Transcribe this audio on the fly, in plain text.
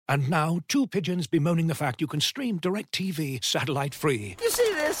And now, two pigeons bemoaning the fact you can stream DirecTV satellite-free. You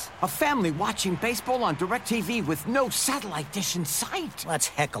see this? A family watching baseball on DirecTV with no satellite dish in sight. Let's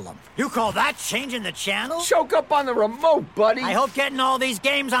heckle them. You call that changing the channel? Choke up on the remote, buddy. I hope getting all these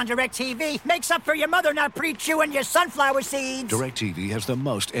games on DirecTV makes up for your mother not pre-chewing your sunflower seeds. DirecTV has the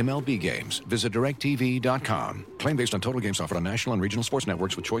most MLB games. Visit DirecTV.com. Claim based on total games offered on national and regional sports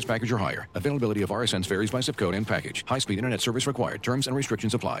networks with choice package or higher. Availability of RSNs varies by zip code and package. High-speed internet service required. Terms and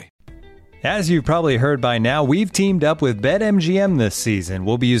restrictions apply. As you've probably heard by now, we've teamed up with BetMGM this season.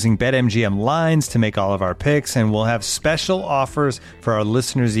 We'll be using BetMGM lines to make all of our picks, and we'll have special offers for our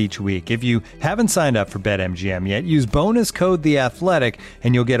listeners each week. If you haven't signed up for BetMGM yet, use bonus code THEATHLETIC,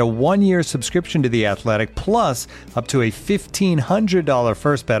 and you'll get a 1-year subscription to The Athletic, plus up to a $1,500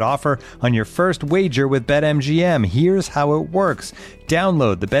 first bet offer on your first wager with BetMGM. Here's how it works.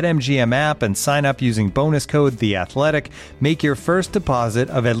 Download the BetMGM app and sign up using bonus code THEATHLETIC. Make your first deposit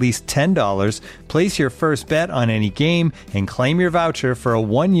of at least $10. Place your first bet on any game and claim your voucher for a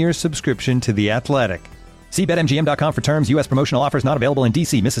 1-year subscription to The Athletic. See BetMGM.com for terms. U.S. promotional offers not available in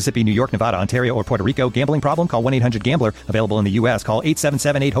D.C., Mississippi, New York, Nevada, Ontario, or Puerto Rico. Gambling problem? Call 1-800-GAMBLER. Available in the U.S. Call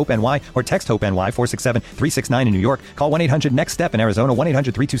 877-8-HOPE-NY or text HOPE-NY 467-369 in New York. Call 1-800-NEXT-STEP in Arizona.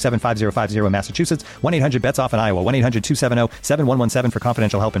 1-800-327-5050 in Massachusetts. 1-800-BETS-OFF in Iowa. 1-800-270-7117 for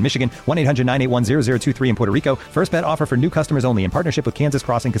confidential help in Michigan. 1-800-981-0023 in Puerto Rico. First bet offer for new customers only in partnership with Kansas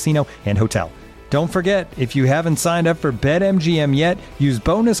Crossing Casino and Hotel. Don't forget, if you haven't signed up for BetMGM yet, use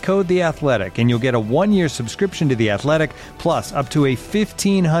bonus code THEATHLETIC, and you'll get a 1-year subscription to The Athletic, plus up to a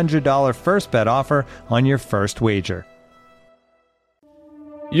 $1,500 first bet offer on your first wager.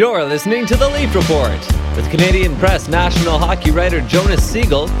 You're listening to The Leaf Report with Canadian Press national hockey writer Jonas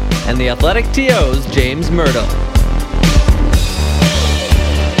Siegel and The Athletic TO's James Myrtle.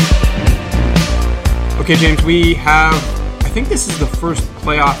 Okay, James, we have, I think this is the first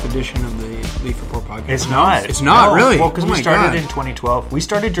playoff edition of the Leaf Report podcast. It's not. It's not, no, really? Well, because we started God. in 2012. We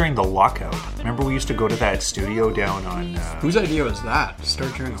started during the lockout. Remember we used to go to that studio down on... Whose idea was that? To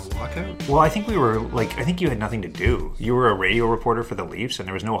start during a lockout? Well, I think we were, I think you had nothing to do. You were a radio reporter for the Leafs, and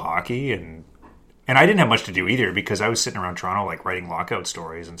there was no hockey, and I didn't have much to do either, because I was sitting around Toronto, writing lockout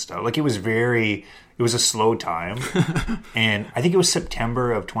stories and stuff. It was a slow time, and I think it was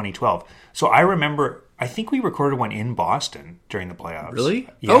September of 2012. So I remember... I think we recorded one in Boston during the playoffs. Really?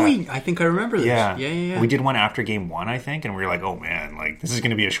 Yeah. Oh, I think I remember this. Yeah. We did one after game 1, I think, and we were like, oh man, this is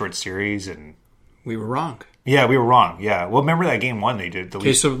going to be a short series. And we were wrong. Yeah, we were wrong. Yeah. Well, remember that game 1 they did?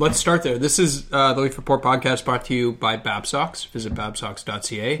 Okay, so let's start there. This is the Leaf Report podcast brought to you by Babsocks. Visit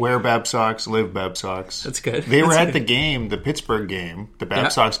babsocks.ca. Wear Babsocks, live Babsocks. That's good. They were at the game, the Pittsburgh game, the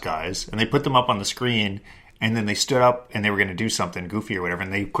Babsocks guys, and they put them up on the screen. And then they stood up and they were going to do something goofy or whatever,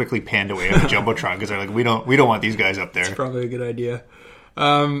 and they quickly panned away on the jumbotron because they're like, we don't want these guys up there. It's probably a good idea.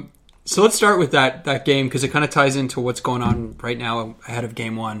 So let's start with that game, because it kind of ties into what's going on right now ahead of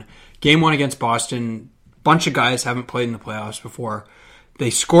Game 1. Game 1 against Boston, bunch of guys haven't played in the playoffs before.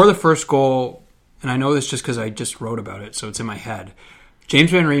 They score the first goal, and I know this just because I just wrote about it, so it's in my head. James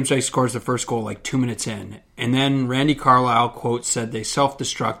Van Riemsdyk scores the first goal 2 minutes in, and then Randy Carlyle, quote, said they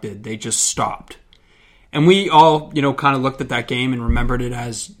self-destructed, they just stopped. And we all, kind of looked at that game and remembered it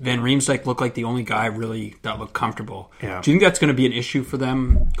as Van Riemsdyk looked like the only guy really that looked comfortable. Yeah. Do you think that's going to be an issue for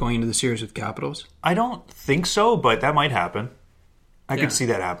them going into the series with Capitals? I don't think so, but that might happen. I could see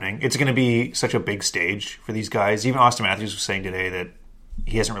that happening. It's going to be such a big stage for these guys. Even Austin Matthews was saying today that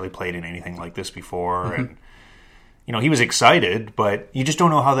he hasn't really played in anything like this before. Mm-hmm. And, he was excited, but you just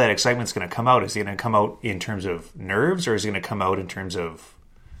don't know how that excitement's going to come out. Is it going to come out in terms of nerves, or is it going to come out in terms of,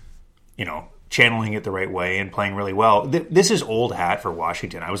 channeling it the right way and playing really well? This is old hat for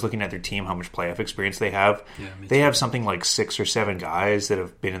Washington. I was looking at their team, how much playoff experience they have. Yeah, they have something like 6 or 7 guys that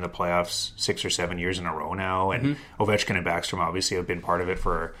have been in the playoffs 6 or 7 years in a row now. And Ovechkin and Backstrom obviously have been part of it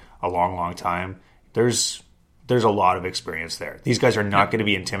for a long, long time. There's a lot of experience there. These guys are not going to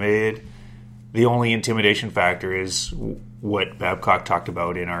be intimidated. The only intimidation factor is what Babcock talked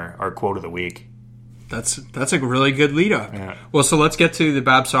about in our quote of the week. That's a really good lead up. Yeah. Well, so let's get to the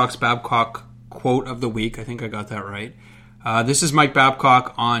Babcock quote of the week. I think I got that right. This is Mike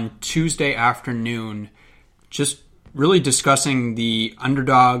Babcock on Tuesday afternoon, just really discussing the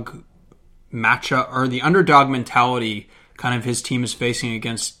underdog matchup, or the underdog mentality kind of his team is facing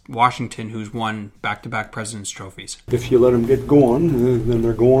against Washington, who's won back-to-back President's Trophies. If you let them get going, then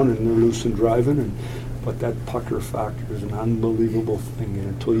they're going and they're loose and driving. But that pucker factor is an unbelievable thing. And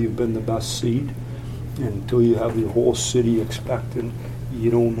until you've been the best seed, and until you have your whole city expectant, you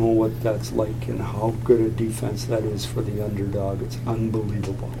don't know what that's like and how good a defense that is for the underdog. It's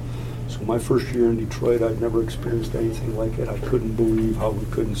unbelievable. So my first year in Detroit, I'd never experienced anything like it. I couldn't believe how we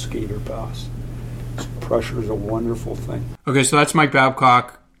couldn't skate or pass. Pressure is a wonderful thing. Okay, so that's Mike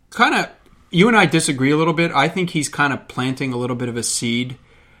Babcock. Kind of, you and I disagree a little bit. I think he's kind of planting a little bit of a seed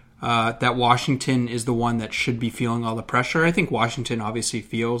that Washington is the one that should be feeling all the pressure. I think Washington obviously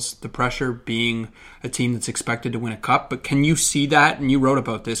feels the pressure being a team that's expected to win a cup. But can you see that, and you wrote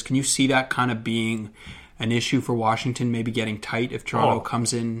about this, can you see that kind of being an issue for Washington, maybe getting tight if Toronto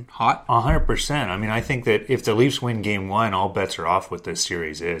comes in hot? 100%. I mean, I think that if the Leafs win Game 1, all bets are off what this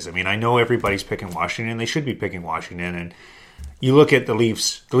series is. I mean, I know everybody's picking Washington. They should be picking Washington. And you look at the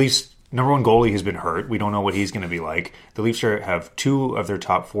Leafs, number one goalie has been hurt. We don't know what he's going to be like. The Leafs have 2 of their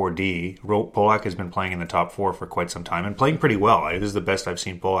top 4 D. Polak has been playing in the top 4 for quite some time and playing pretty well. This is the best I've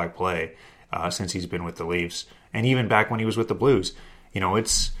seen Polak play since he's been with the Leafs. And even back when he was with the Blues.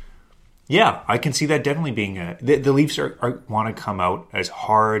 I can see that definitely being the Leafs want to come out as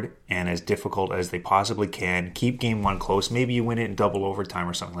hard and as difficult as they possibly can. Keep Game 1 close. Maybe you win it in double overtime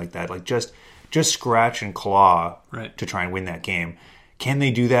or something like that. Like just scratch and claw to try and win that game. Can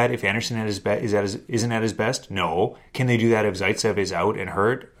they do that if Anderson isn't at his best? No. Can they do that if Zaitsev is out and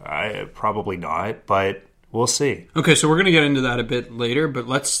hurt? Probably not, but we'll see. Okay, so we're going to get into that a bit later, but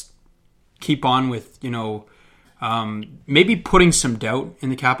let's keep on with, maybe putting some doubt in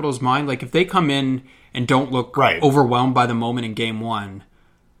the Capitals' mind. Like if they come in and don't look overwhelmed by the moment in Game 1,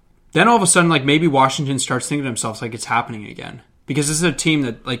 then all of a sudden, like maybe Washington starts thinking to themselves like it's happening again. Because this is a team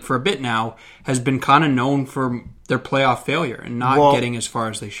that, like for a bit now, has been kind of known for their playoff failure and not getting as far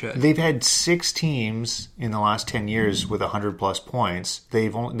as they should. They've had 6 teams in the last 10 years with 100-plus points.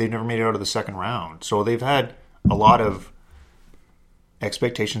 They've never made it out of the second round. So they've had a lot of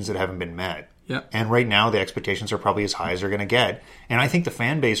expectations that haven't been met. Yeah. And right now, the expectations are probably as high as they're going to get. And I think the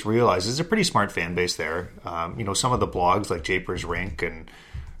fan base realizes, it's a pretty smart fan base there. Some of the blogs like Japers Rink and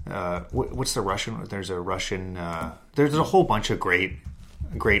what's the Russian? There's a Russian. There's a whole bunch of great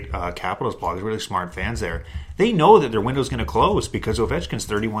Capitals blogs, really smart fans there. They know that their window's going to close because Ovechkin's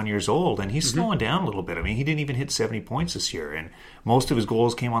 31 years old and he's slowing down a little bit. I mean, he didn't even hit 70 points this year, and most of his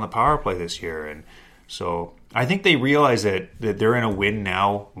goals came on the power play this year. And so I think they realize that they're in a win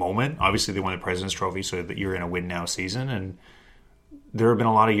now moment. Obviously, they won the President's Trophy, so that you're in a win now season, and there have been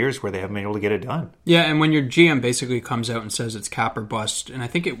a lot of years where they haven't been able to get it done. Yeah, and when your GM basically comes out and says it's cap or bust, and I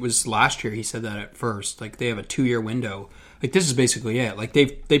think it was last year he said that at first, like they have a 2-year window. Like this is basically it. Like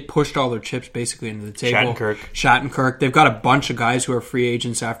they pushed all their chips basically into the table. Shattenkirk. They've got a bunch of guys who are free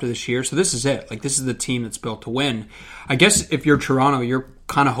agents after this year. So this is it. Like this is the team that's built to win. I guess if you're Toronto, you're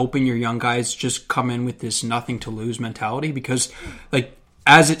kind of hoping your young guys just come in with this nothing to lose mentality because like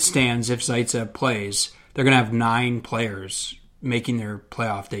as it stands, if Zaitsev plays, they're going to have 9 players making their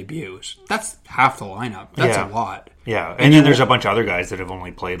playoff debuts. That's half the lineup. That's a lot. Yeah, and then there's a bunch of other guys that have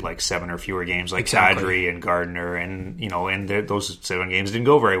only played like 7 or fewer games, like Kadri and Gardner, and those 7 games didn't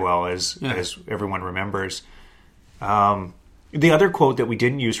go very well, as everyone remembers. The other quote that we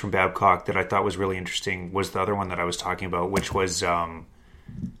didn't use from Babcock that I thought was really interesting was the other one that I was talking about, which was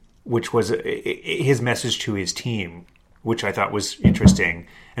his message to his team, which I thought was interesting.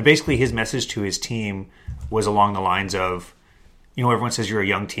 And basically, his message to his team was along the lines of, everyone says you're a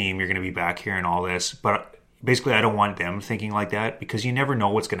young team, you're going to be back here and all this, but basically I don't want them thinking like that because you never know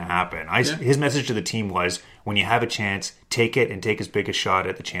what's going to happen. His message to the team was, when you have a chance, take it and take as big a shot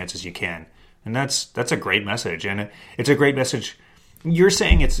at the chance as you can. And that's a great message. And it's a great message. You're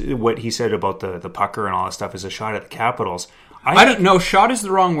saying it's what he said about the pucker and all that stuff is a shot at the Capitals. I don't know. Shot is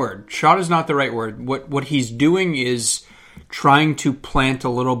the wrong word. Shot is not the right word. What he's doing is trying to plant a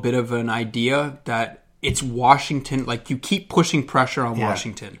little bit of an idea that it's Washington. Like you keep pushing pressure on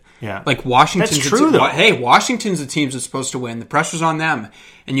Washington. Yeah, like Washington's that's true though. Hey, Washington's the team that's supposed to win. The pressure's on them,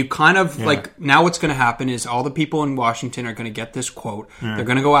 and you kind of like now. What's going to happen is all the people in Washington are going to get this quote. Yeah. They're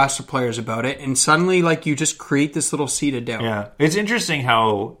going to go ask the players about it, and suddenly, like you just create this little seed of doubt. Yeah, it's interesting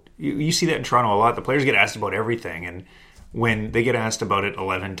how you see that in Toronto a lot. The players get asked about everything, and when they get asked about it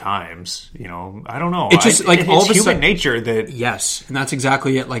 11 times, I don't know. It's just like all of a human sudden, nature that yes, and that's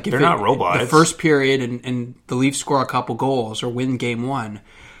exactly it. Like if they're not robots. The first period and the Leafs score a couple goals or win Game 1,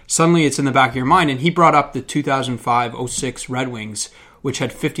 suddenly it's in the back of your mind. And he brought up the 2005-06 Red Wings, which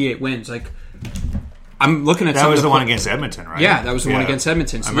had 58 wins. Like I'm looking at that was the one against Edmonton, right? Yeah, that was the one against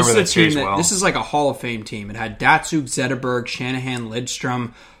Edmonton. So this is a team that this is like a Hall of Fame team. It had Datsuk, Zetterberg, Shanahan,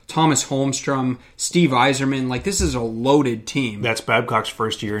 Lidstrom, Thomas Holmstrom, Steve Yzerman. Like this is a loaded team. That's Babcock's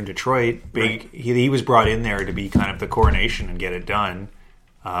first year in Detroit. He was brought in there to be kind of the coronation and get it done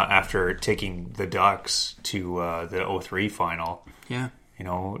after taking the Ducks to the 03 final. Yeah.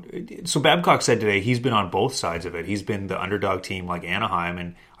 So Babcock said today he's been on both sides of it. He's been the underdog team like Anaheim,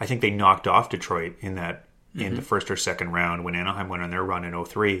 and I think they knocked off Detroit in the first or second round when Anaheim went on their run in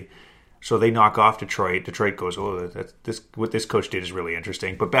 2003. So they knock off Detroit. Detroit goes, what this coach did is really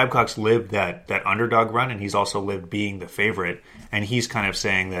interesting. But Babcock's lived that underdog run, and he's also lived being the favorite. And he's kind of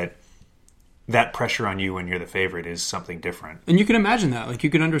saying that pressure on you when you're the favorite is something different. And you can imagine that. Like, you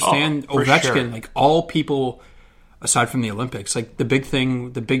can understand Ovechkin, sure. like all people aside from the Olympics, like the big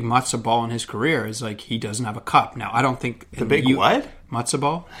matzo ball in his career is like he doesn't have a cup. Now, I don't think what? Matzo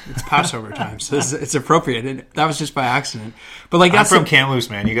ball? It's Passover time, so it's appropriate. That was just by accident. But like that's I'm from Kamloops,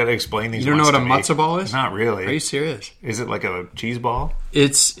 man. You got to explain these. You don't know what a matzo ball is? Not really. Are you serious? Is it like a cheese ball?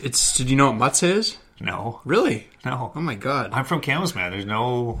 It's. Did you know what matzah is? No. Really? No. Oh my god. I'm from Kamloops, man. There's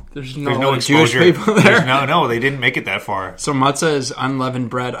no exposure. Jewish people there. No, they didn't make it that far. So matzah is unleavened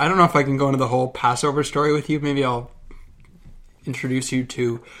bread. I don't know if I can go into the whole Passover story with you. Maybe I'll introduce you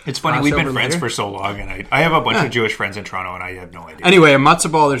to. It's funny, we've been friends for so long, and I have a bunch of Jewish friends in Toronto, and I have no idea. Anyway, a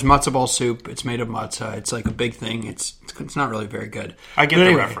matzo ball. There's matzo ball soup. It's made of matzah. It's like a big thing. It's not really very good. I get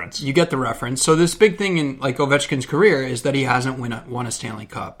the reference. You get the reference. So this big thing in like Ovechkin's career is that he hasn't won a Stanley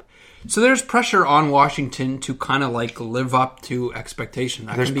Cup. So there's pressure on Washington to kind of like live up to expectation.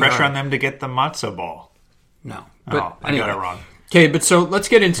 There's pressure on them to get the matzo ball. No, but I got it wrong. Okay, but so let's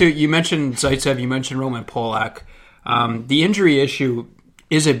get into. You mentioned Zaitsev. You mentioned Roman Polak. The injury issue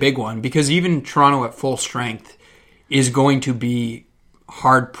is a big one because even Toronto at full strength is going to be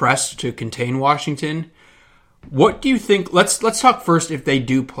hard pressed to contain Washington. What do you think? Let's talk first if they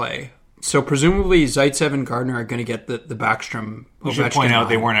do play. So presumably Zaitsev and Gardner are going to get the Backstrom. We should point out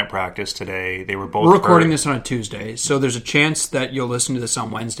they weren't at practice today. They were both. We're recording this on a Tuesday, so there's a chance that you'll listen to this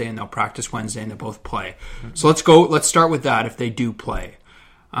on Wednesday and they'll practice Wednesday and they'll both play. So let's start with that if they do play.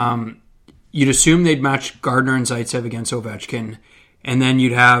 You'd assume they'd match Gardner and Zaitsev against Ovechkin, and then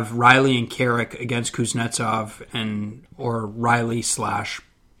you'd have Riley and Carrick against Kuznetsov or Riley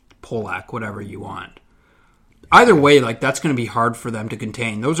 / Polak, whatever you want. Either way, like that's going to be hard for them to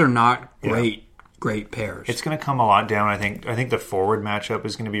contain. Those are not great pairs. It's going to come a lot down. I think the forward matchup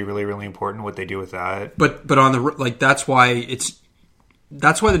is going to be really, really important. What they do with that, but on the that's why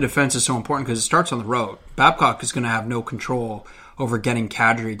the defense is so important because it starts on the road. Babcock is going to have no control over getting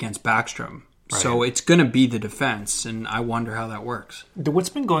Kadri against Backstrom. Right. So it's going to be the defense, and I wonder how that works. What's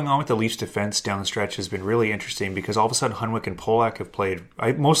been going on with the Leafs defense down the stretch has been really interesting because all of a sudden Hunwick and Polak have played.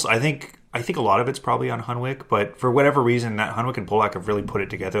 I think a lot of it's probably on Hunwick, but for whatever reason, that Hunwick and Polak have really put it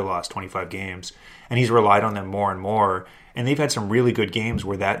together the last 25 games, and he's relied on them more and more. And they've had some really good games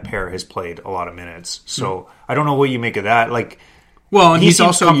where that pair has played a lot of minutes. So I don't know what you make of that. Like, well, and he's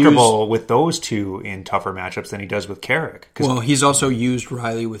also comfortable with those two in tougher matchups than he does with Carrick. Well, he's also used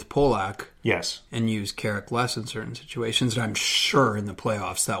Riley with Polak. Yes. And used Carrick less in certain situations. And I'm sure in the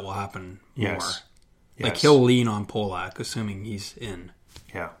playoffs that will happen more. Yes. Like he'll lean on Polak, assuming he's in.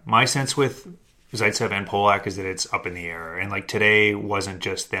 Yeah. My sense with Zaitsev and Polak is that it's up in the air. And like today wasn't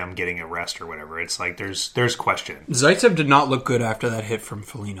just them getting a rest or whatever. It's like there's question. Zaitsev did not look good after that hit from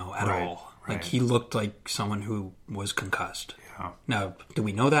Foligno at all. Right. Like he looked like someone who was concussed. Yeah. Now, do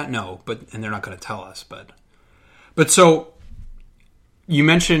we know that? No, and they're not going to tell us. But so you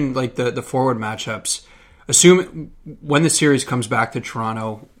mentioned like the forward matchups. Assume when the series comes back to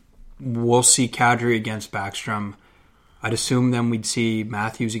Toronto, we'll see Kadri against Backstrom. I'd assume then we'd see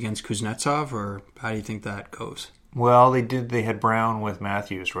Matthews against Kuznetsov, or how do you think that goes? Well, they had Brown with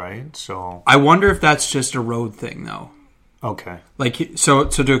Matthews, right? So I wonder if that's just a road thing, though. Okay. Like so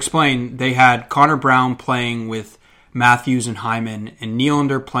to explain, they had Connor Brown playing with Matthews and Hyman, and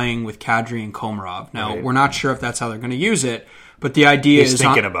Nylander playing with Kadri and Komarov. Now we're not sure if that's how they're going to use it, but the idea is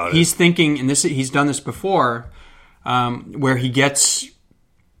thinking about it. He's thinking, and he's done this before, where he gets.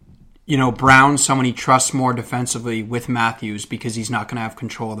 Brown, someone he trusts more defensively with Matthews because he's not going to have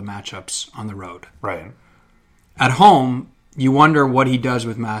control of the matchups on the road. Right. At home, you wonder what he does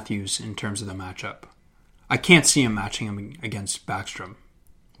with Matthews in terms of the matchup. I can't see him matching him against Backstrom.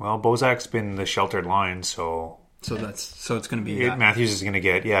 Well, Bozak's been the sheltered line, so it's going to be that. Matthews is going to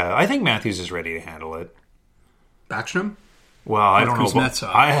get. Yeah, I think Matthews is ready to handle it. Backstrom? Well, I don't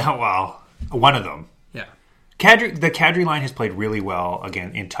know. One of them. Yeah. The Kadri line has played really well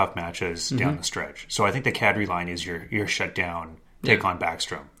again in tough matches down the stretch. So I think the Kadri line is your shutdown take on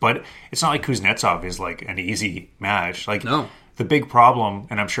Backstrom. But it's not like Kuznetsov is like an easy match. Like no. The big problem,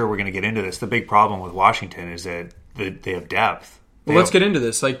 and I'm sure we're going to get into this, the big problem with Washington is that they have depth. Well, let's get into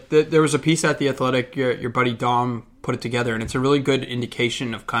this. Like there was a piece at The Athletic, your buddy Dom put it together, and it's a really good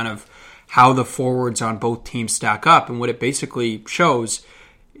indication of kind of how the forwards on both teams stack up. And what it basically shows,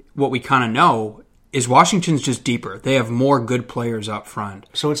 what we kind of know, is Washington's just deeper. They have more good players up front.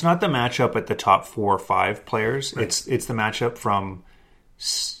 So it's not the matchup at the top 4 or 5 players. Right. It's the matchup from,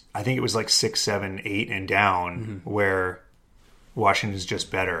 I think it was like 6, 7, 8 and down, where Washington's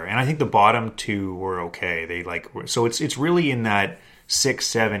just better. And I think the bottom 2 were okay. So it's really in that 6,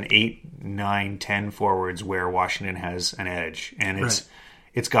 7, 8, 9, 10 forwards where Washington has an edge. And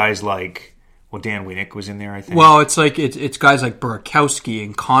it's guys like, well, Dan Winnick was in there, I think. Well, it's like it's guys like Burakovsky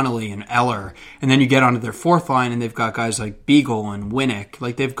and Connolly and Eller, and then you get onto their fourth line, and they've got guys like Beagle and Winnick.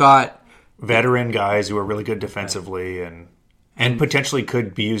 Like they've got veteran guys who are really good defensively and potentially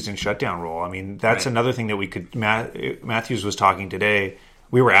could be used in shutdown role. I mean, that's another thing that we could. Matthews was talking today.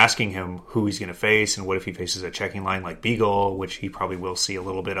 We were asking him who he's going to face and what if he faces a checking line like Beagle, which he probably will see a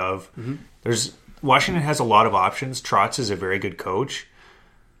little bit of. Washington has a lot of options. Trotz is a very good coach.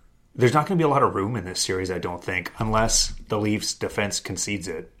 There's not going to be a lot of room in this series, I don't think, unless the Leafs defense concedes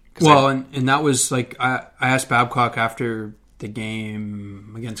it. Well, and that was like, I asked Babcock after the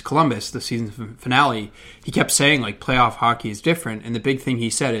game against Columbus, the season finale, he kept saying like playoff hockey is different. And the big thing he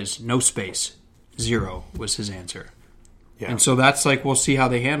said is no space. 0 was his answer. Yeah. And so that's like, we'll see how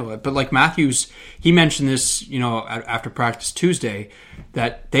they handle it. But like Matthews, he mentioned this, after practice Tuesday,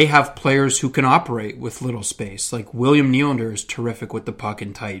 that they have players who can operate with little space. Like William Nylander is terrific with the puck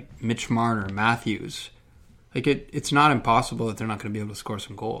and tight. Mitch Marner, Matthews. Like it's not impossible that they're not going to be able to score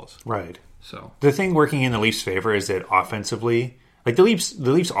some goals. Right. So the thing working in the Leafs' favor is that offensively, like the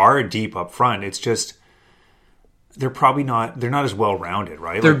Leafs are deep up front. It's just they're not as well rounded,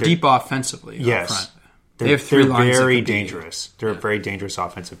 right? They're deep offensively up front. They have 3 lines. They're very dangerous. They're a very dangerous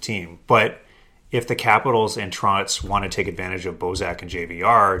offensive team. But if the Capitals and Trotz want to take advantage of Bozak and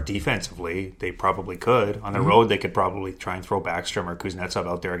JVR defensively, they probably could. On the road, they could probably try and throw Backstrom or Kuznetsov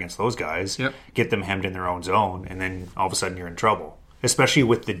out there against those guys, get them hemmed in their own zone, and then all of a sudden you're in trouble. Especially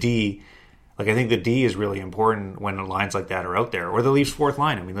with the D. Like, I think the D is really important when lines like that are out there. Or the Leafs' fourth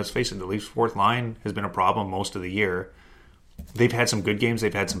line. I mean, let's face it, the Leafs' fourth line has been a problem most of the year. They've had some good games.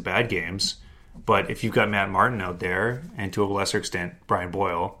 They've had some bad games. But if you've got Matt Martin out there, and to a lesser extent, Brian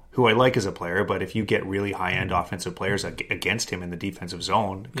Boyle, who I like as a player, but if you get really high-end offensive players against him in the defensive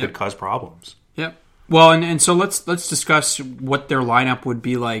zone, it could cause problems. Yep. Well, and so let's discuss what their lineup would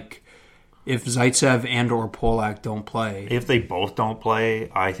be like if Zaitsev and or Polak don't play. If they both don't play,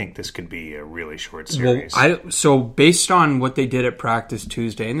 I think this could be a really short series. So based on what they did at practice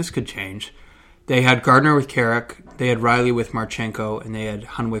Tuesday, and this could change, they had Gardner with Carrick, they had Riley with Marchenko, and they had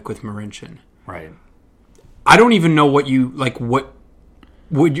Hunwick with Marincin. Right. I don't even know what you like. What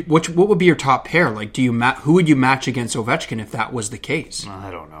would be your top pair? Like, who would you match against Ovechkin if that was the case?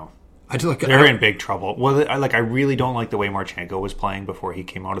 I don't know. They're in big trouble. Well, I really don't like the way Marchenko was playing before he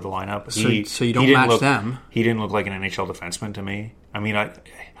came out of the lineup. So you don't match them. He didn't look like an NHL defenseman to me. I mean,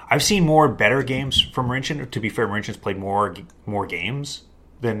 I've seen more better games from Marincin. To be fair, Marincin's played more games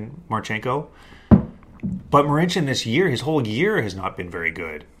than Marchenko. But Marincin this year, his whole year has not been very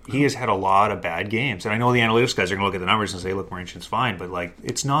good. He has had a lot of bad games. And I know the analytics guys are going to look at the numbers and say, look, Marincin's fine. But like,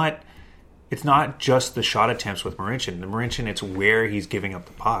 it's not just the shot attempts with Marincin. The Marincin, it's where he's giving up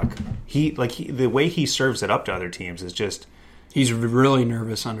the puck. The way he serves it up to other teams is just... He's really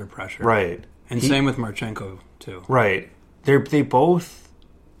nervous under pressure. Right. And same with Marchenko, too. Right. They're both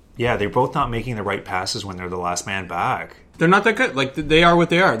not making the right passes when they're the last man back. They're not that good. Like, they are what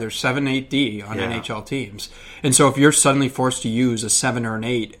they are. They're 7-8D on NHL teams. And so if you're suddenly forced to use a 7 or an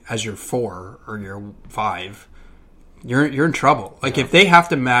 8 as your 4 or your 5, you're in trouble. Like, if they have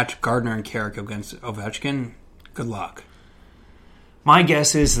to match Gardner and Carrick against Ovechkin, good luck. My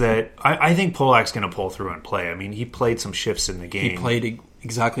guess is that I think Polak's going to pull through and play. I mean, he played some shifts in the game. He played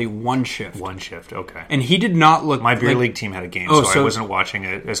exactly one shift. One shift, okay. And he did not look... My beer league team had a game, so I wasn't watching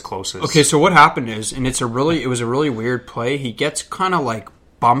it as close as... Okay, so what happened is, and it was a really weird play, he gets kind of like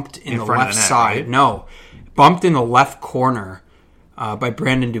bumped in the left side. Right? No, bumped in the left corner by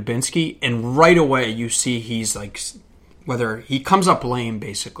Brandon Dubinsky, and right away you see he's like... Whether he comes up lame,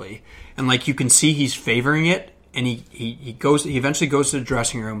 basically, and like you can see he's favoring it, and he eventually goes to the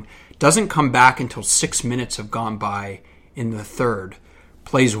dressing room, doesn't come back until 6 minutes have gone by in the third,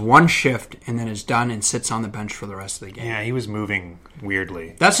 plays one shift, and then is done and sits on the bench for the rest of the game. Yeah, he was moving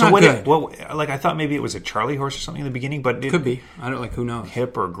weirdly. That's not good. I thought maybe it was a Charlie horse or something in the beginning, but it could be. I don't who knows.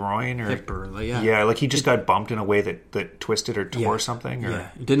 Hip or groin or hip or yeah, like he just got bumped in a way that twisted or tore something.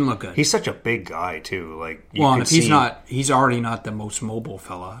 Or, it didn't look good. He's such a big guy too. Like, and if he's already not the most mobile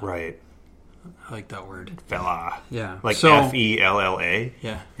fella, right? I like that word, fella. Yeah, like FELLA.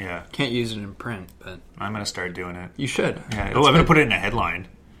 Yeah. Can't use it in print, but I'm gonna start doing it. You should. Yeah. I'm gonna put it in a headline.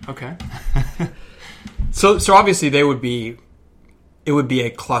 Okay. So obviously they would be it would be a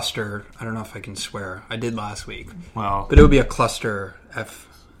cluster. I don't know if I can swear. I did last week. Well, but it would be a cluster F.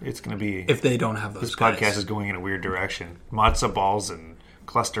 It's going to be... If they don't have those This guys. podcast is going in a weird direction. Matzo balls and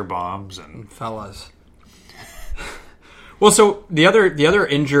cluster bombs and... Fellas. Well, so the other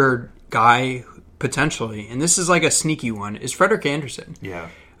injured guy, potentially, and this is like a sneaky one, is Frederik Andersen. Yeah.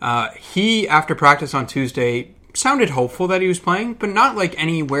 He, after practice on Tuesday, sounded hopeful that he was playing, but not like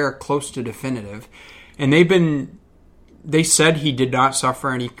anywhere close to definitive. And they said he did not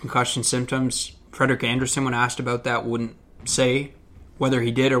suffer any concussion symptoms. Frederik Andersen, when asked about that, wouldn't say whether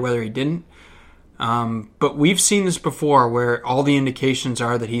he did or whether he didn't. But we've seen this before where all the indications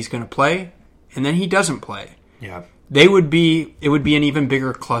are that he's going to play, and then he doesn't play. Yeah. It would be an even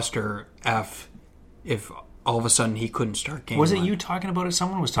bigger cluster F if all of a sudden he couldn't start game Was it one. you talking about it?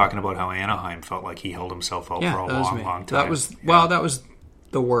 Someone was talking about how Anaheim felt like he held himself out for a long time. That was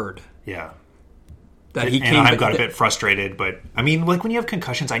the word. Yeah. That he and I got a bit frustrated, but I mean, like when you have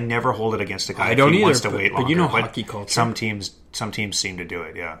concussions, I never hold it against a guy. I don't if he either, wants to wait longer. but you know hockey culture. Some teams seem to do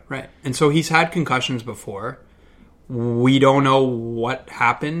it. Yeah, right. And so he's had concussions before. We don't know what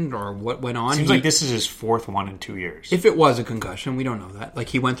happened or what went on. Seems like this is his fourth one in 2 years. If it was a concussion, we don't know that. Like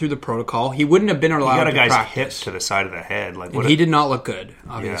he went through the protocol. He wouldn't have been allowed to practice. He got a guy's hip to the side of the head. Like, and he did not look good,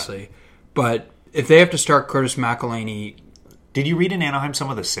 obviously. Yeah. But if they have to start Curtis McElhinney. Did you read in Anaheim some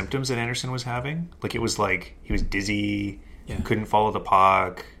of the symptoms that Andersen was having? Like it was like he was dizzy, couldn't follow the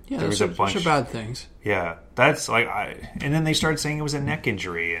puck. Yeah, there was a bunch of bad things. Yeah, that's like, and then they started saying it was a neck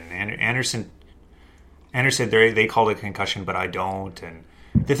injury, and Andersen said they called it concussion, but I don't. And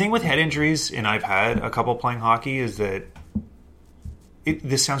the thing with head injuries, and I've had a couple playing hockey, is that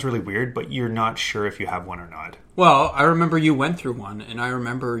this sounds really weird, but you're not sure if you have one or not. Well, I remember you went through one, and I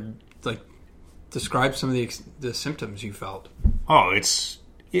remember describe some of the symptoms you felt. Oh,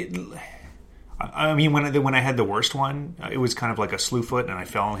 I mean, when I had the worst one, it was kind of like a slew foot, and I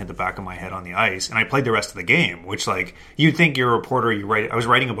fell and hit the back of my head on the ice, and I played the rest of the game, which, like, you'd think you're a reporter, I was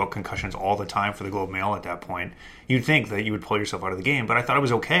writing about concussions all the time for the Globe Mail at that point. You'd think that you would pull yourself out of the game, but I thought it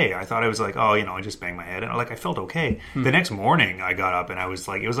was okay. I thought I was like, oh, I just banged my head, and I felt okay. The next morning, I got up, and I was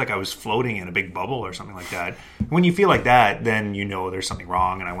like, it was like I was floating in a big bubble or something like that. When you feel like that, then you know there's something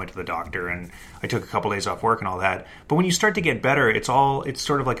wrong, and I went to the doctor, and I took a couple days off work and all that. But when you start to get better, it's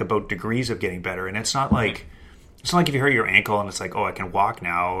sort of like about degrees of getting better, and it's not like if you hurt your ankle and it's like, oh, I can walk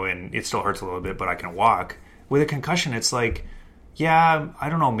now, and it still hurts a little bit, but I can walk. With a concussion, it's like, yeah, I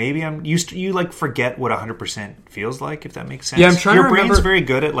don't know, maybe I'm used to, you like forget what 100% feels like, if that makes sense. Yeah, I'm trying to remember. Your brain's very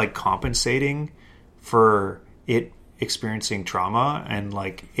good at like compensating for it experiencing trauma, and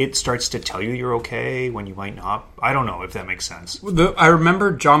like it starts to tell you you're okay when you might not. I don't know if that makes sense. I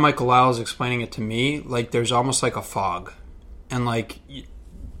remember John Michael Lyles explaining it to me, like there's almost like a fog, and like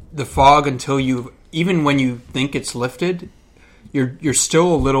the fog until even when you think it's lifted, you're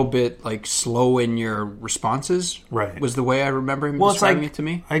still a little bit like slow in your responses. Right, was the way I remember him describing it to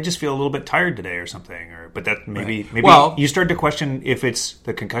me. I just feel a little bit tired today or something, but that maybe you start to question if it's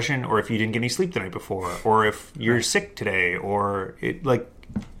the concussion or if you didn't get any sleep the night before, or if you're sick today, or it like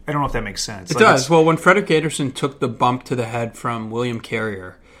I don't know if that makes sense. It does. Well, when Frederik Andersen took the bump to the head from William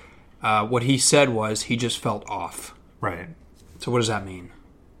Carrier, what he said was he just felt off. Right. So what does that mean?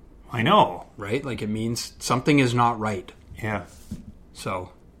 I know. Right? Like it means something is not right. Yeah.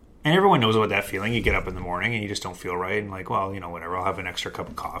 So. And everyone knows about that feeling. You get up in the morning and you just don't feel right, and like, well, whatever. I'll have an extra cup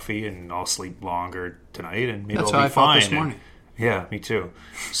of coffee and I'll sleep longer tonight, and maybe I'll be fine. That's how I felt this morning. Yeah, me too.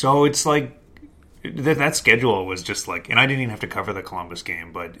 So it's like that schedule was just like, and I didn't even have to cover the Columbus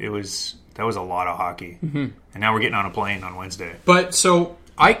game, but that was a lot of hockey. Mm-hmm. And now we're getting on a plane on Wednesday. But so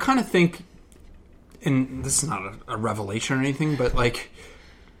I kind of think, and this is not a revelation or anything, but like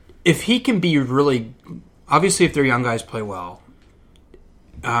if he can be really, obviously if their young guys play well,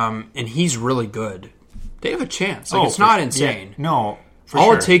 and he's really good, they have a chance. Like it's not insane. Yeah, no,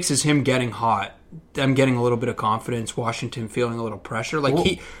 all it takes is him getting hot, them getting a little bit of confidence, Washington feeling a little pressure.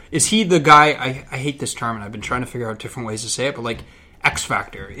 Like is he the guy? I hate this term, and I've been trying to figure out different ways to say it, but like X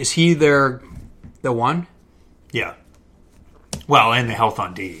factor, is he the one? Yeah. Well, and the health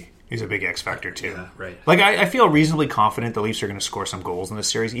on D is a big X factor too. Yeah, right. Like I feel reasonably confident the Leafs are going to score some goals in this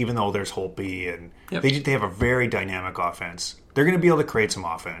series, even though there's Holtby and they have a very dynamic offense. They're going to be able to create some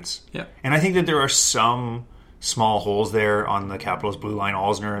offense. Yeah. And I think that there are some small holes there on the Capitals' blue line.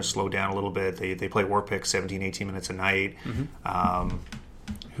 Alzner has slowed down a little bit. They play Warpik 17, 18 minutes a night. Mm-hmm.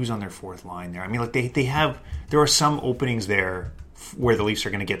 Who's on their fourth line there? I mean, like there are some openings there where the Leafs are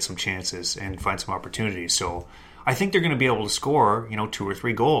going to get some chances and find some opportunities. So I think they're going to be able to score, 2 or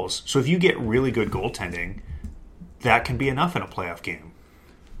 3 goals. So if you get really good goaltending, that can be enough in a playoff game.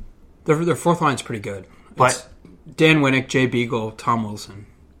 Their fourth line's pretty good. But Dan Winnick, Jay Beagle, Tom Wilson.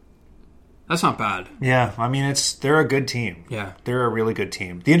 That's not bad. Yeah, I mean, they're a good team. Yeah. They're a really good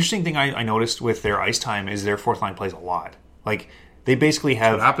team. The interesting thing I noticed with their ice time is their fourth line plays a lot. Like, they basically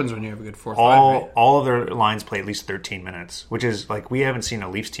have... What happens when you have a good fourth line, right? All of their lines play at least 13 minutes, which is, like, we haven't seen a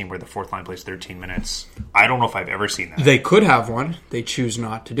Leafs team where the fourth line plays 13 minutes. I don't know if I've ever seen that. They could have one. They choose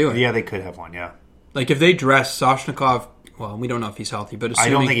not to do it. Yeah, they could have one, yeah. Like, if they dress Soshnikov... Well, we don't know if he's healthy, but assuming...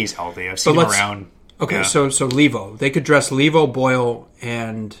 I don't think he's healthy. I've seen him around... Okay, yeah. so Levo. They could dress Levo, Boyle,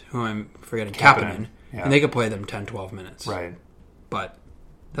 and who I'm forgetting, Kapanen. Yeah. And they could play them 10, 12 minutes. Right. But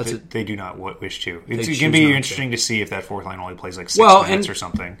that's it. They do not wish to. It's going to be interesting to see if that fourth line only plays like 6 minutes or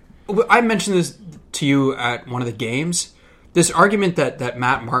something. I mentioned this to you at one of the games. This argument that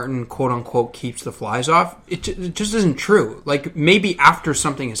Matt Martin, quote-unquote, keeps the flies off, it just isn't true. Like, maybe after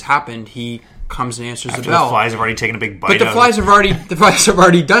something has happened, he comes and answers the bell. The flies have already taken a big bite. But the flies have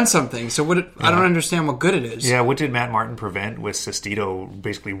already done something. So I don't understand what good it is. Yeah, what did Matt Martin prevent with Sestito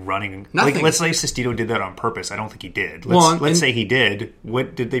basically running? Nothing. Like, let's say Sestito did that on purpose. I don't think he did. Let's say he did.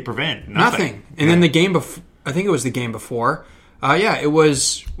 What did they prevent? Nothing. And then the game before, I think it was the game before. It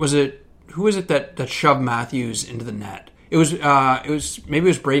was who was it that shoved Matthews into the net? It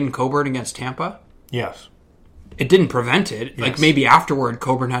was Braden Coburn against Tampa. Yes. It didn't prevent it. Yes. Like, maybe afterward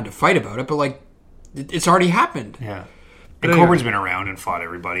Coburn had to fight about it, but like, it's already happened. Yeah. And Coburn's been around and fought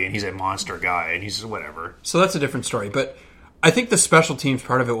everybody, and he's a monster guy, and he's whatever. So that's a different story. But I think the special teams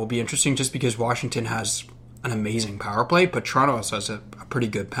part of it will be interesting just because Washington has an amazing power play, but Toronto also has a pretty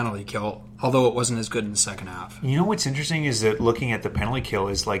good penalty kill, although it wasn't as good in the second half. You know what's interesting is that looking at the penalty kill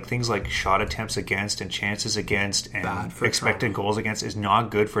is like things like shot attempts against and chances against and expected goals against is not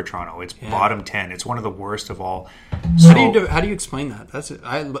good for Toronto. It's bottom 10. It's one of the worst of all. So, how do you explain that?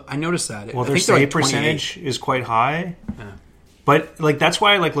 I noticed that. Well, their save percentage is quite high. Yeah. But like that's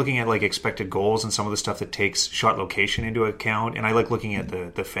why I like looking at like expected goals and some of the stuff that takes shot location into account. And I like looking at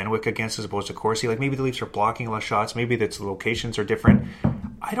the Fenwick against as opposed to Corsi. Like maybe the Leafs are blocking less shots. Maybe the locations are different.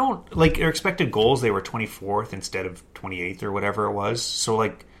 I don't like their expected goals. They were 24th instead of 28th or whatever it was. So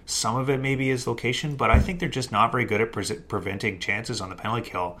like some of it maybe is location, but I think they're just not very good at preventing chances on the penalty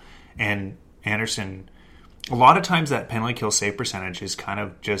kill. And Anderson, a lot of times that penalty kill save percentage is kind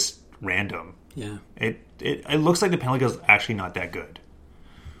of just random. Yeah. It looks like the penalty kill is actually not that good.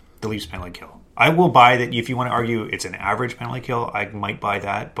 The Leafs penalty kill. I will buy that if you want to argue it's an average penalty kill, I might buy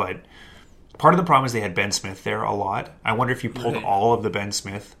that. But part of the problem is they had Ben Smith there a lot. I wonder if you pulled all of the Ben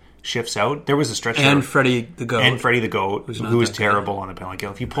Smith shifts out. There was a stretch and Freddie the Goat. Who was terrible on the penalty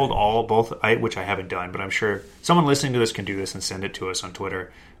kill. If you pulled both, which I haven't done, but I'm sure someone listening to this can do this and send it to us on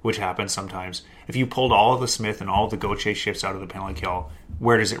Twitter, which happens sometimes. If you pulled all of the Smith and all of the Gauthier shifts out of the penalty kill,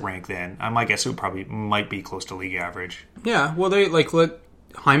 where does it rank then? My guess it probably might be close to league average. Yeah, well,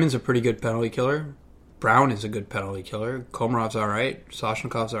 Hyman's a pretty good penalty killer. Brown is a good penalty killer. Komarov's all right.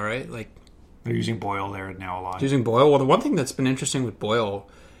 Soshnikov's all right. Like they're using Boyle there now a lot. Using Boyle. Well, the one thing that's been interesting with Boyle,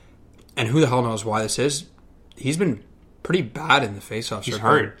 and who the hell knows why this is, he's been pretty bad in the faceoff circle. He's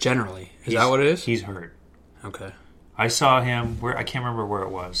hurt generally. Is that what it is? He's hurt. Okay. I saw him where I can't remember where it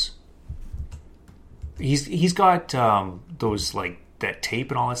was. He's got those like that tape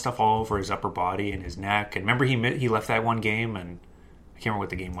and all that stuff all over his upper body and his neck. And remember he left that one game, and I can't remember what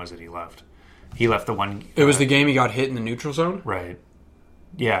the game was that he left. He left the one. It was the game he got hit in the neutral zone, right?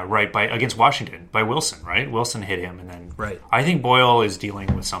 Yeah, right. Against Washington by Wilson, right? Wilson hit him, and then right. I think Boyle is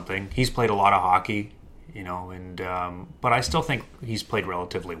dealing with something. He's played a lot of hockey, and but I still think he's played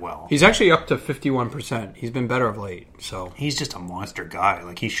relatively well. He's actually up to 51%. He's been better of late. So he's just a monster guy.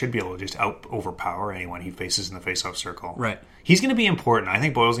 Like he should be able to just overpower anyone he faces in the faceoff circle. Right. He's going to be important. I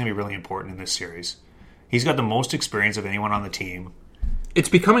think Boyle's going to be really important in this series. He's got the most experience of anyone on the team. It's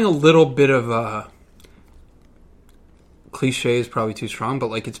becoming a little bit of a cliche is probably too strong,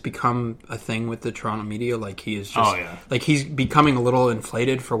 but like it's become a thing with the Toronto media. Like he is just like he's becoming a little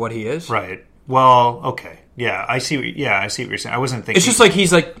inflated for what he is. Right. Well, okay. Yeah, I see what you're saying. I wasn't thinking. It's just like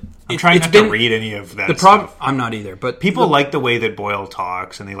he's like I'm trying not to read any of that. The problem, stuff. I'm not either. But people like the way that Boyle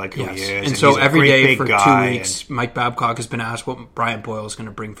talks, and they like who he is. And so every day for 2 weeks, Mike Babcock has been asked what Brian Boyle is going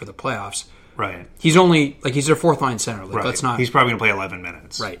to bring for the playoffs. Right. He's only he's their fourth line center. Like, let's not. He's probably going to play 11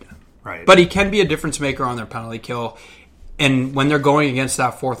 minutes. Right. Right. But he can be a difference maker on their penalty kill, and when they're going against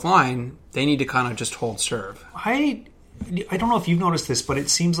that fourth line, they need to kind of just hold serve. I don't know if you've noticed this, but it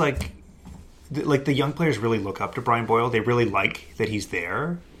seems like the young players really look up to Brian Boyle. They really like that he's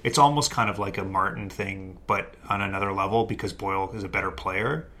there. It's almost kind of like a Martin thing, but on another level because Boyle is a better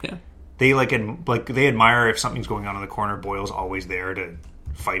player. Yeah, they they admire if something's going on in the corner. Boyle's always there to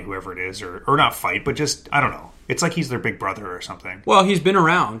fight whoever it is, or not fight, but just, I don't know. It's like he's their big brother or something. Well, he's been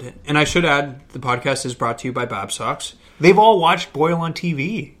around, and I should add, the podcast is brought to you by Babsocks. They've all watched Boyle on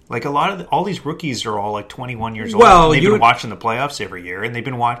TV. Like, all these rookies are all like 21 years old. Well, and they've been watching the playoffs every year, and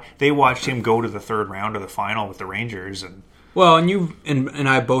they watched him go to the third round of the final with the Rangers. And well, and you and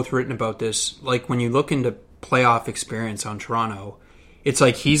I have both written about this. Like, when you look into playoff experience on Toronto, it's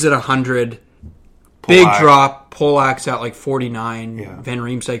like he's at 100, big drop. Polak's at like 49. Yeah. Van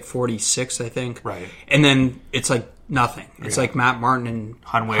Riemsdyk 46, I think. Right. And then it's like nothing. It's like Matt Martin and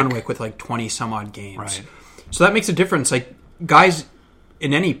Hunwick with like 20 some odd games. Right. So that makes a difference. Like, guys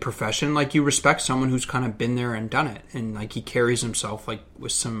in any profession, like, you respect someone who's kind of been there and done it, and like he carries himself like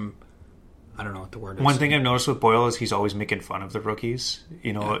with some, I don't know what the word is. One thing I've noticed with Boyle is he's always making fun of the rookies.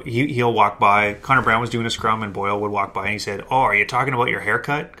 You know, he'll walk by. Connor Brown was doing a scrum, and Boyle would walk by, and he said, "Oh, are you talking about your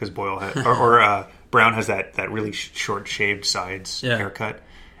haircut?" Because Boyle had, or Brown has that really short shaved sides haircut.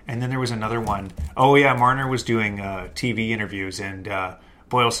 And then there was another one. Oh yeah, Marner was doing TV interviews, and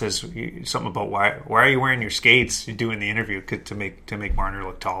Boyle says something about why are you wearing your skates doing the interview to make Marner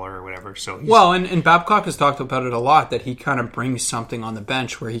look taller or whatever. So and Babcock has talked about it a lot, that he kind of brings something on the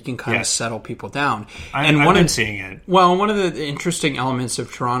bench where he can kind of settle people down. I've been seeing it. Well, one of the interesting elements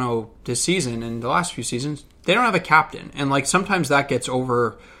of Toronto this season and the last few seasons, they don't have a captain, and like sometimes that gets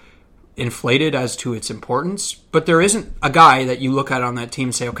inflated as to its importance, but there isn't a guy that you look at on that team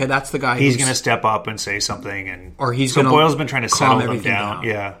and say, okay, that's the guy he's going to step up and say something, and or he's going to. Boyle's been trying to settle them down.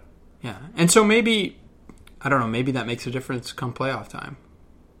 Yeah, and so maybe, I don't know, maybe that makes a difference come playoff time.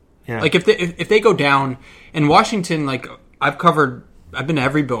 Yeah, like if they go down, and Washington, like I've been to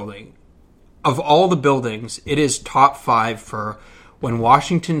every building. Of all the buildings, it is top 5 for when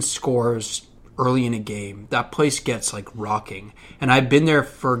Washington scores early in a game. That place gets like rocking, and I've been there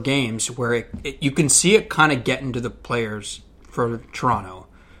for games where you can see it kind of get into the players for Toronto,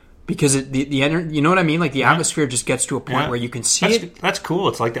 because the energy, you know what I mean, like the atmosphere just gets to a point where you can see it. That's cool.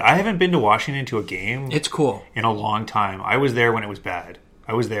 It's like I haven't been to Washington to a game. It's cool in a long time. I was there when it was bad.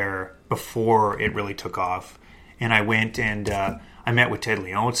 I was there before it really took off, and I went and I met with Ted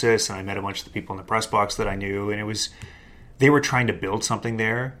Leonsis, and I met a bunch of the people in the press box that I knew, and they were trying to build something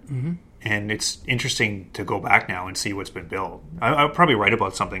there. Mm-hmm. And it's interesting to go back now and see what's been built. I'll probably write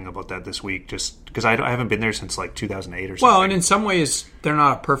about something about that this week, just because I haven't been there since like 2008 or something. Well, and in some ways, they're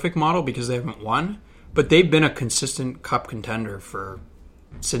not a perfect model because they haven't won, but they've been a consistent cup contender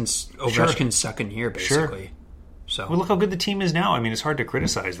since Ovechkin's second year, basically. Sure. So, well, look how good the team is now. I mean, it's hard to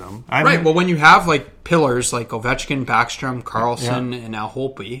criticize them. Right. Well, when you have like pillars like Ovechkin, Backstrom, Carlson, and now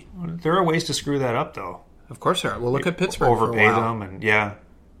Holtby, there are ways to screw that up, though. Of course there are. Well, look at Pittsburgh. Overpay them, and yeah.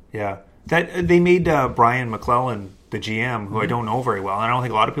 That they made Brian McClellan the GM, who I don't know very well, and I don't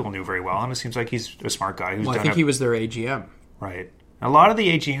think a lot of people knew very well. And it seems like he's a smart guy. I think he was their AGM. Right. A lot of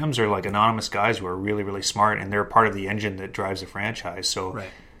the AGMs are like anonymous guys who are really, really smart, and they're part of the engine that drives the franchise. So,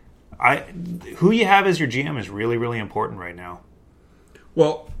 who you have as your GM is really, really important right now.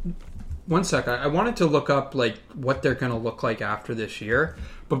 Well, one sec. I wanted to look up like what they're going to look like after this year,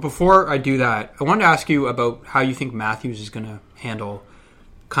 but before I do that, I wanted to ask you about how you think Matthews is going to handle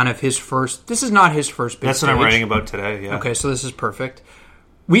kind of his first. This is not his first big That's stage. What I'm writing about today. Yeah. Okay, so this is perfect.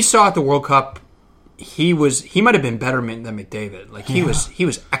 We saw at the World Cup, he might have been better than McDavid. Like he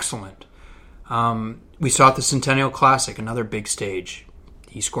was excellent. We saw at the Centennial Classic, another big stage.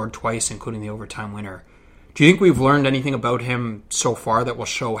 He scored twice, including the overtime winner. Do you think we've learned anything about him so far that will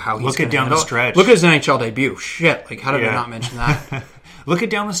show how he's going to handle? Look at down the stretch. Look at his NHL debut. Shit, like how did I not mention that? Look at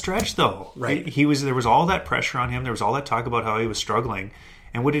down the stretch, though. Right. There was all that pressure on him. There was all that talk about how he was struggling.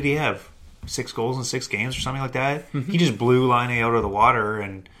 And what did he have? 6 goals in 6 games or something like that? Mm-hmm. He just blew Laine out of the water,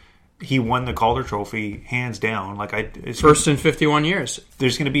 and he won the Calder Trophy hands down. First in 51 years.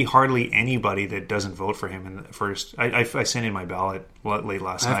 There's going to be hardly anybody that doesn't vote for him in the first. I sent in my ballot late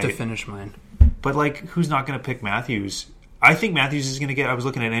last night. I have to finish mine. But who's not going to pick Matthews? I think Matthews is going to get. I was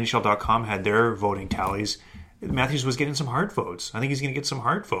looking at NHL.com, had their voting tallies. Matthews was getting some hard votes. I think he's going to get some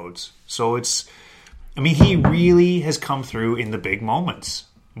hard votes. So he really has come through in the big moments.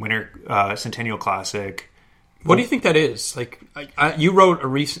 Winter Centennial Classic. What do you think that is? You wrote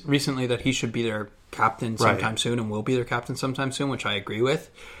recently that he should be their captain sometime soon and will be their captain sometime soon, which I agree with.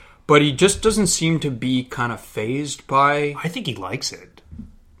 But he just doesn't seem to be kind of fazed by. I think he likes it.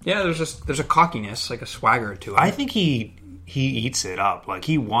 Yeah, there's a cockiness, like a swagger to it. I think he eats it up.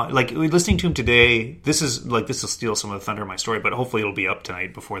 Listening to him today. This will steal some of the thunder of my story, but hopefully it'll be up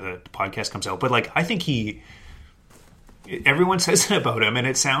tonight before the podcast comes out. But I think everyone says it about him, and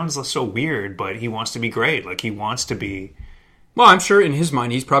it sounds so weird, but he wants to be great. He wants to be. Well, I'm sure in his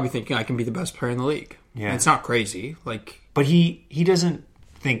mind he's probably thinking I can be the best player in the league. Yeah, and it's not crazy. But he doesn't.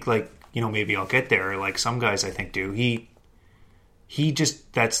 think like, maybe I'll get there. Like some guys I think do. He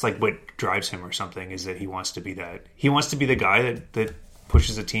just, that's like what drives him or something, is that he wants to be that. He wants to be the guy that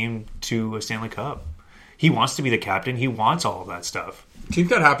pushes a team to a Stanley Cup. He wants to be the captain. He wants all of that stuff. Do you think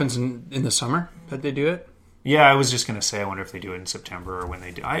that happens in the summer, that they do it? Yeah, I was just going to say, I wonder if they do it in September or when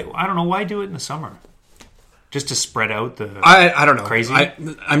they do. I don't know. Why do it in the summer? Just to spread out the I don't know. Crazy?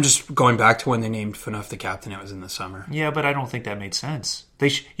 I'm just going back to when they named Phaneuf the captain. It was in the summer. Yeah, but I don't think that made sense. They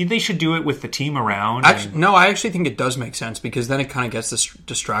should do it with the team around. No, I actually think it does make sense, because then it kind of gets this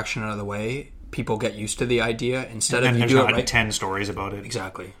distraction out of the way. People get used to the idea instead of you do it right. 10 stories about it.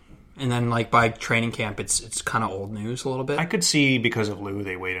 Exactly. And then, like, by training camp, it's kind of old news a little bit. I could see, because of Lou,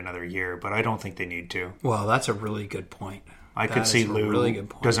 they wait another year, but I don't think they need to. Well, that's a really good point. I could see Lou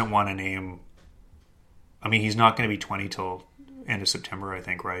doesn't want to name... I mean, he's not going to be 20 till end of September, I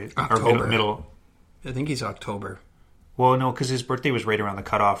think, right? October. Or middle. I think he's October. Well, no, because his birthday was right around the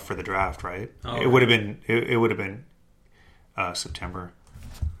cutoff for the draft, right? Oh, it would have been. It would have been September,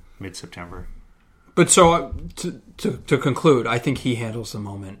 mid-September. But so to conclude, I think he handles the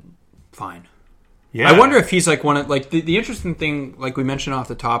moment fine. Yeah. I wonder if he's like one of the interesting thing, like we mentioned off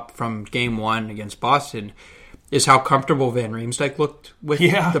the top from Game 1 against Boston, is how comfortable Van Riemsdyk looked with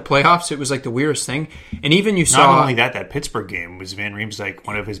the playoffs. It was like the weirdest thing. And even you saw... Not only that Pittsburgh game was Van Riemsdyk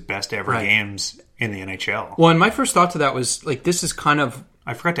one of his best ever games in the NHL. Well, and my first thought to that was, like, this is kind of...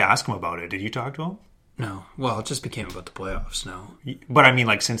 I forgot to ask him about it. Did you talk to him? No. Well, it just became about the playoffs, no. But I mean,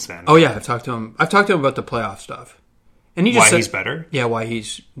 like, since then. Oh, yeah, I've talked to him about the playoff stuff. And he just said, he's better? Yeah, why he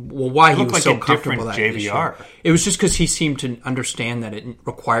was so comfortable that JVR. It was just because he seemed to understand that it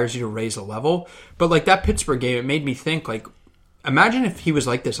requires you to raise a level. But like that Pittsburgh game, it made me think, like, imagine if he was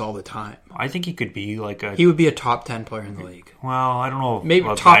like this all the time. I think he could be like he would be a top 10 player in the league. Well, I don't know. Maybe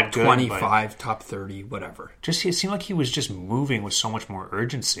top 25, top 30, whatever. Just it seemed like he was just moving with so much more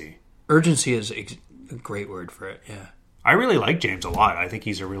urgency. Urgency is a great word for it, yeah. I really like James a lot. I think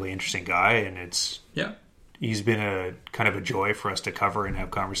he's a really interesting guy, and he's been a kind of a joy for us to cover and have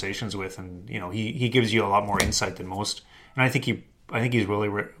conversations with, and he gives you a lot more insight than most. And I think he's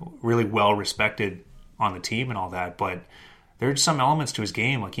really well respected on the team and all that. But there's some elements to his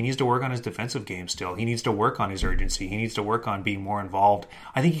game, like he needs to work on his defensive game still. He needs to work on his urgency. He needs to work on being more involved.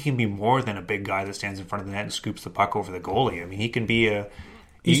 I think he can be more than a big guy that stands in front of the net and scoops the puck over the goalie. I mean, he can be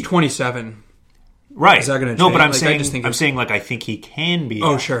He's 27. Right. Is that going to change? No, but I'm saying like I think he can be.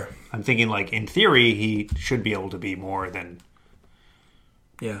 Oh, sure. I'm thinking, like, in theory, he should be able to be more than...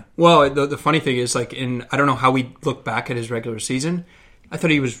 Yeah. Well, the funny thing is, like, I don't know how we look back at his regular season. I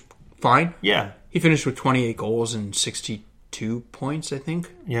thought he was fine. Yeah. He finished with 28 goals and 62 points, I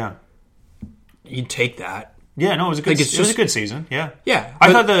think. Yeah. You'd take that. Yeah, no, it was a good season. Yeah. Yeah.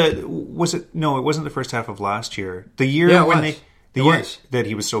 I thought it wasn't the first half of last year. The year that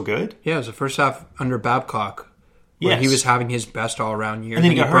he was so good? Yeah, it was the first half under Babcock. Where he was having his best all-around year, and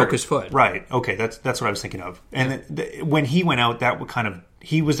then he broke his foot. Right. Okay, that's what I was thinking of. And when he went out,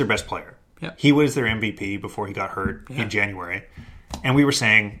 he was their best player. Yeah. He was their MVP before he got hurt in January. And we were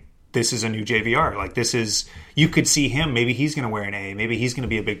saying, this is a new JVR. Like, this is... You could see him. Maybe he's going to wear an A. Maybe he's going to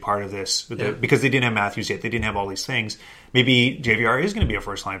be a big part of this. Because they didn't have Matthews yet. They didn't have all these things. Maybe JVR is going to be a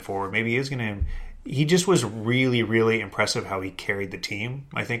first-line forward. Maybe he is going to... He just was really, really impressive how he carried the team,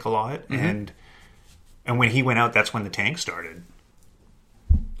 I think, a lot. Mm-hmm. And when he went out, that's when the tank started.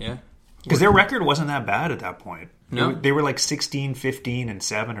 Yeah. Because their record wasn't that bad at that point. No. They were like 16, 15, and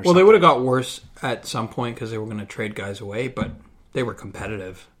 7 or something. Well, they would have got worse at some point because they were going to trade guys away, but they were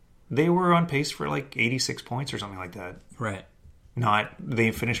competitive. They were on pace for like 86 points or something like that. Right.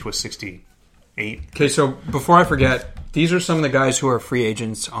 They finished with 68. Okay, so before I forget, these are some of the guys who are free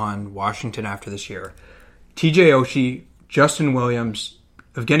agents on Washington after this year. TJ Oshie, Justin Williams,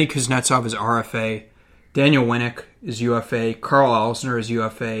 Evgeny Kuznetsov is RFA, Daniel Winnick is UFA, Carl Alsner is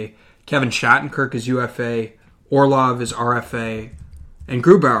UFA, Kevin Shattenkirk is UFA, Orlov is RFA, and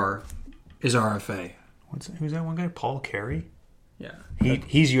Grubauer is RFA. Who's that one guy? Paul Carey? Yeah.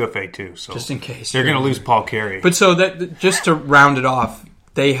 He's UFA too, so just in case. They're going to lose Paul Carey. But so that just to round it off,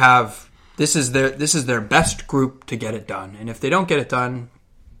 they have this is their best group to get it done. And if they don't get it done,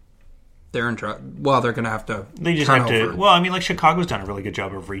 they're in trouble. Well, they're going to have to. They just have to. Well, I mean, like Chicago's done a really good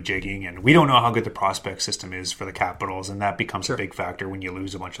job of rejigging, and we don't know how good the prospect system is for the Capitals, and that becomes a big factor when you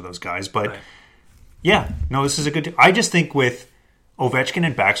lose a bunch of those guys. But this is a good. I just think with Ovechkin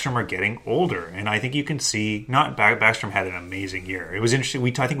and Backstrom are getting older, and I think you can see. Backstrom had an amazing year. It was interesting.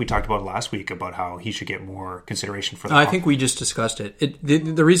 I think we talked about it last week about how he should get more consideration for that. I think we just discussed it.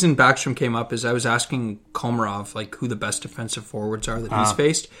 The reason Backstrom came up is I was asking Komarov like who the best defensive forwards are that he's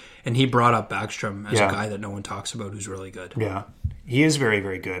faced. And he brought up Backstrom as a guy that no one talks about who's really good. Yeah. He is very,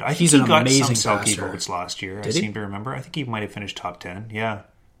 very good. I He's think an he got amazing some Selke passer. votes last year. I Did he? seem to remember. I think he might have finished top 10. Yeah.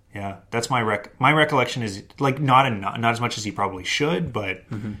 That's my recollection is like not as much as he probably should, but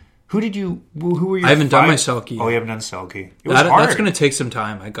who were your I haven't done my 5? Selke Oh, yet. you haven't done Selke. It was hard. That's going to take some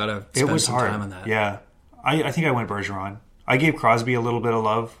time. I got to It spend was some hard. time on that. Yeah. I think I went Bergeron. I gave Crosby a little bit of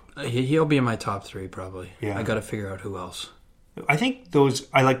love. He'll be in my top 3 probably. Yeah. I got to figure out who else. I think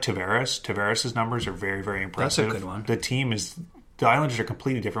I like Tavares. Tavares' numbers are very, very impressive. That's a good one. The Islanders are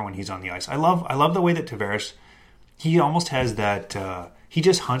completely different when he's on the ice. I love the way that Tavares, he almost has that, he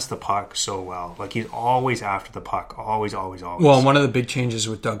just hunts the puck so well. Like he's always after the puck. Always. Well, one of the big changes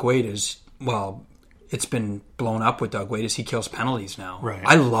with Doug Weight is, it's been blown up with Doug Weight, is he kills penalties now. Right.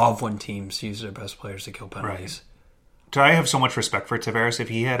 I love when teams use their best players to kill penalties. Right. I have so much respect for Tavares. If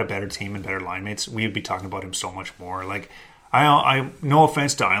he had a better team and better line mates, we would be talking about him so much more. Like, I no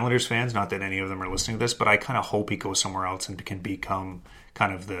offense to Islanders fans, not that any of them are listening to this, but I kind of hope he goes somewhere else and can become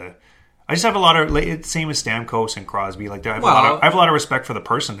kind of the. I just have a lot of same as Stamkos and Crosby. Like I have a lot of respect for the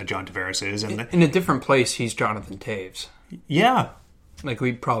person that John Tavares is, and in a different place, he's Jonathan Taves. Yeah, like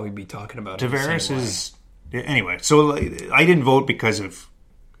we'd probably be talking about Tavares is anyway. So I didn't vote because of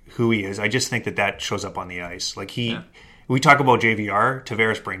who he is. I just think that shows up on the ice. Like we talk about JVR,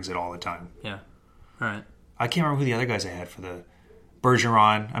 Tavares brings it all the time. Yeah, all right. I can't remember who the other guys I had for the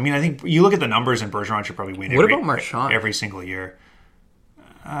Bergeron. I mean, I think you look at the numbers and Bergeron should probably win. What about Marchand? Every single year.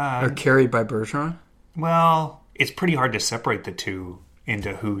 Or carried by Bergeron? Well, it's pretty hard to separate the two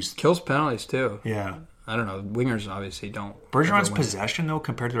into who's... Kills penalties, too. Yeah. I don't know. Wingers obviously don't. Bergeron's possession, though,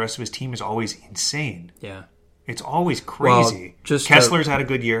 compared to the rest of his team is always insane. Yeah. It's always crazy. Well, Kessler's had a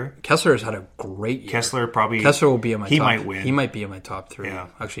good year. Kessler's had a great year. Kessler will be in my top. He might win. He might be in my top 3. Yeah.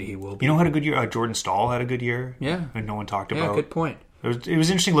 Actually, he will be. You know who had a good year? Jordan Stahl had a good year. Yeah. And no one talked about. Yeah, good point. It was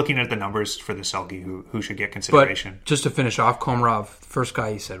interesting looking at the numbers for the Selke who should get consideration. But just to finish off, Komarov, the first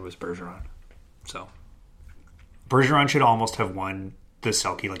guy he said was Bergeron. So Bergeron should almost have won the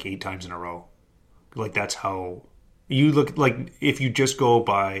Selke like 8 times in a row. Like that's how you look. Like if you just go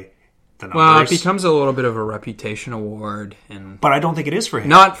by the numbers. Well, it becomes a little bit of a reputation award, but I don't think it is for him.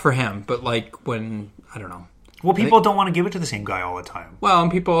 Not for him, but like when I don't know. Well, people don't want to give it to the same guy all the time. Well,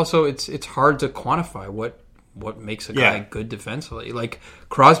 and people also it's hard to quantify what makes a guy good defensively. Like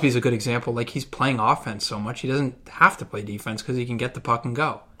Crosby's a good example. Like he's playing offense so much, he doesn't have to play defense because he can get the puck and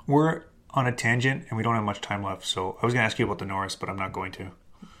go. We're on a tangent and we don't have much time left, so I was going to ask you about the Norris, but I'm not going to.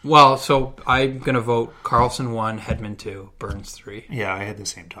 Well, so I'm going to vote Karlsson 1, Hedman 2, Burns 3. Yeah, I had the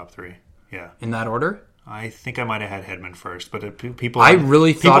same top 3. Yeah. In that order? I think I might have had Hedman first, but people I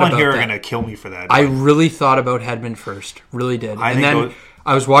really thought people about on here that. are going to kill me for that. I really thought about Hedman first. Really did. And then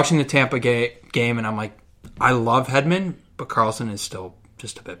I was watching the Tampa game and I'm like, I love Hedman, but Karlsson is still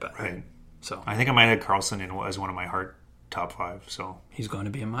just a bit better. Right. So I think I might have Karlsson as one of my heart top 5. So he's going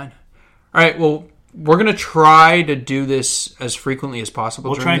to be in mine. All right. Well, we're going to try to do this as frequently as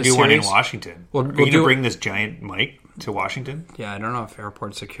possible. We'll try and do one in Washington. Are you going to bring this giant mic to Washington? Yeah, I don't know if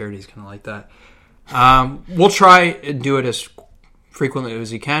airport security is going to like that. We'll try and do it as frequently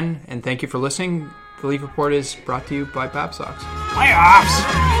as we can. And thank you for listening. The Leaf Report is brought to you by Babsox. Playoffs!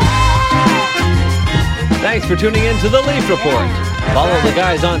 Thanks for tuning in to The Leaf Report. Follow the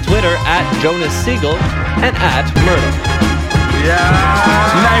guys on Twitter at Jonas Siegel and at Myrtle. Yeah.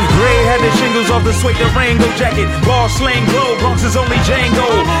 9th grade had the shingles off the suede Durango jacket. Ball sling glow, Bronx is only Django.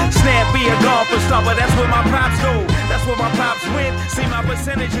 Snappy a golfer stopper, that's where my pops go. That's where my pops went. See my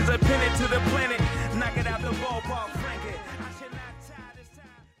percentages are pinned to the planet. Knock it out the ballpark.